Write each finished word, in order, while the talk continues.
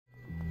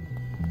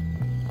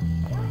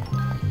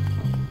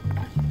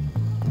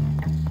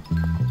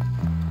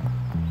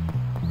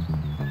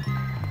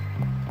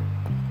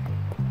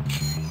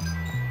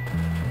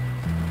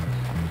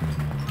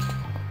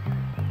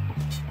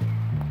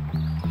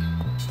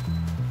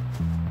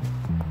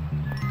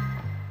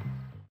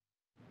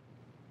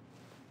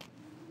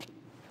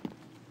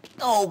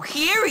Oh,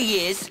 here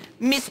he is,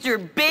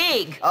 Mr.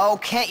 Big. Oh,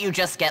 can't you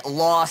just get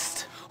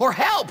lost? Or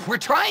help! We're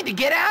trying to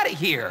get out of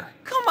here!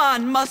 Come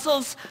on,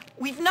 Muscles.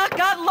 We've not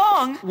got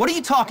long. What are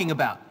you talking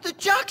about? The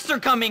jocks are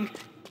coming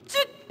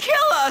to kill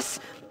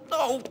us.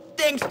 Oh,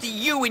 thanks to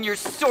you and your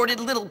sordid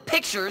little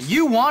pictures.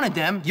 You wanted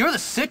them. You're the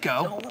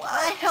sicko. Oh,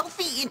 a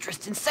healthy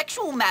interest in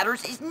sexual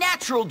matters is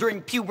natural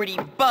during puberty,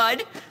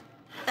 bud.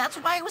 That's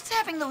why I was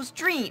having those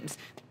dreams.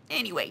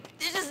 Anyway,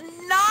 this is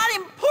not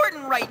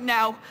important right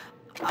now.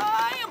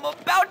 I am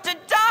about to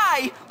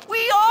die.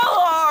 We all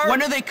are.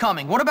 When are they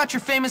coming? What about your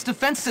famous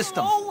defense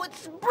system? Oh,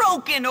 it's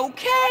broken,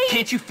 okay?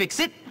 Can't you fix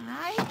it?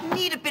 I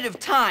need a bit of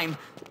time.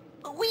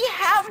 We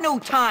have no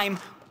time.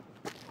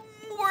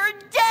 We're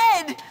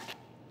dead.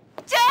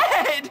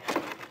 Dead!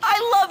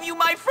 I love you,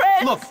 my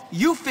friends! Look,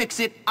 you fix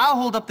it, I'll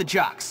hold up the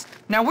jocks.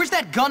 Now, where's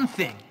that gun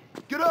thing?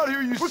 Get out of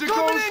here, you sickos! We're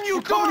coming in,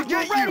 you coming dogs! to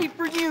We're get ready you!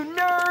 for you,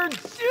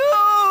 nerds!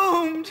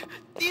 Doomed!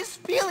 These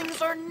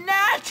feelings are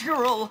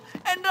natural,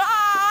 and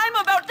I'm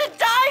about to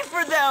die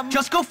for them!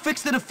 Just go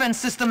fix the defense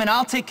system and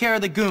I'll take care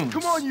of the goons.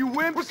 Come on, you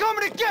wimps! We're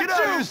coming to get Get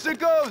out of here,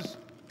 sickos!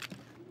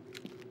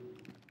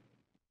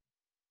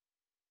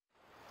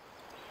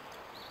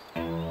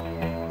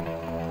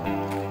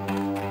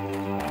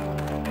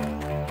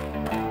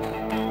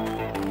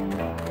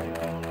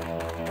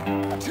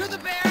 To the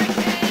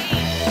barricade!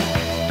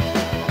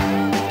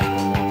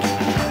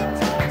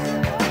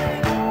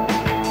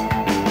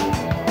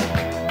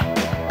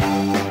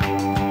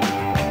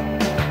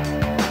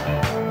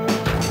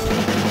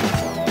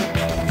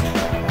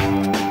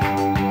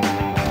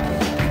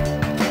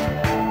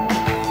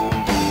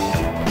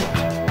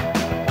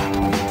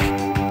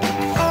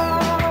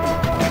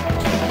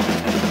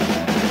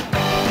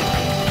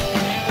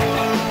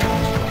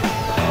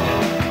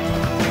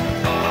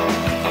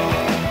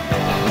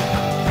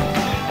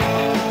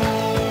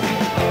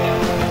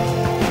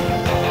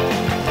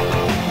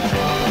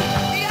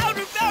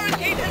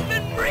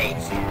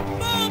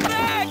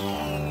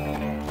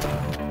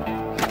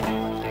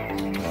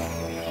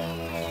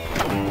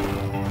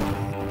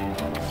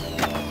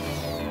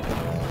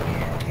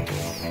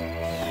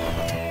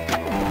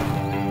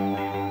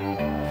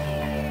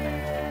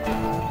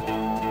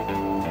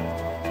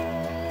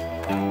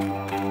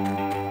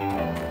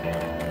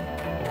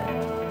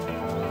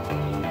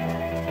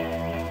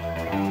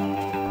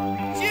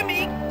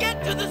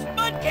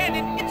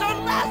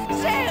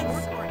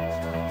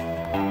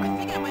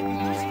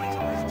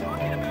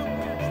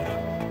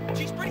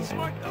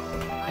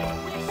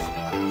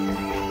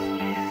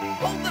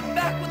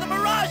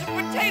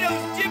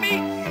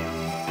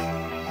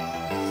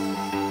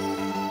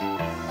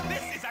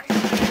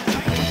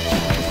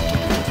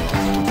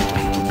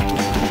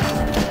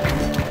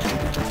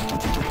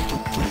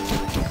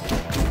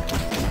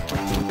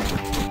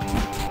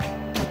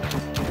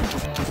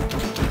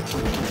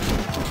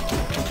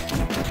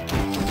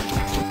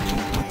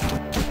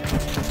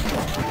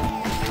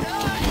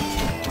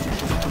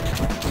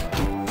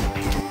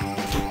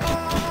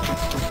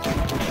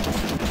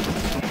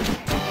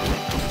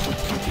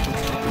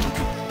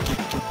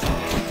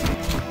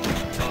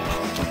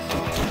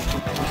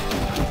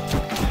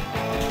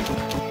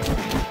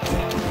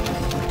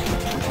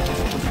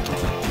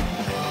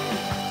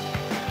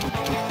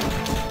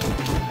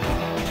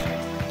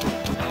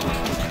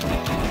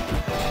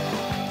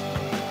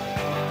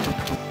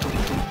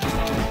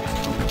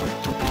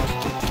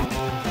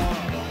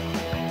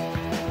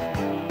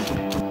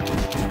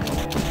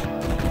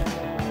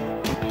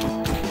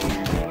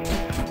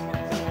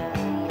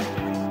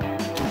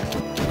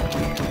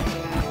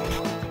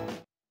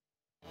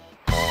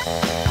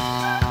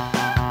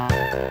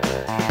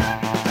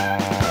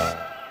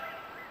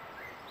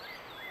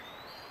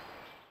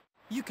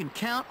 You can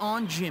count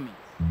on Jimmy.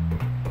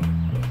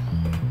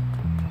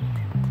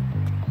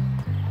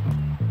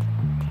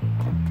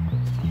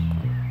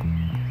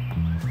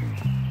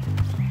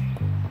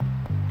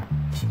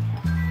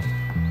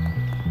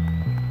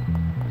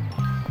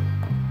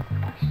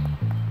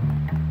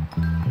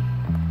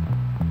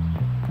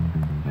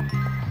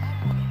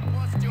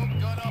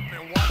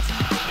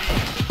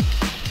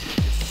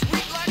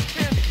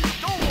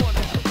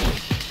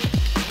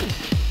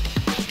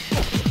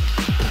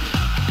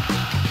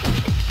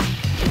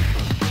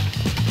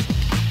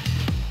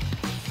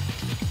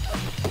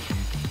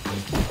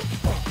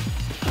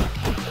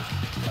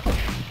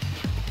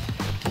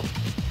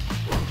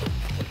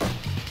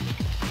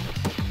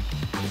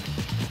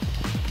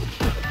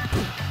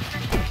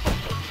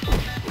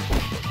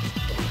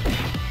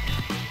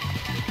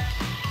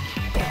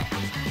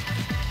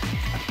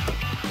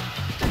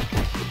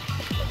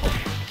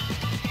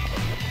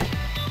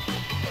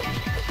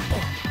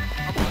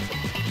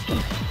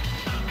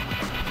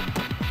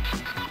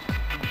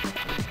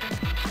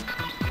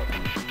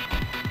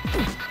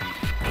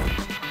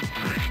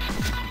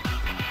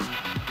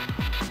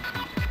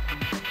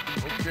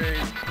 Okay,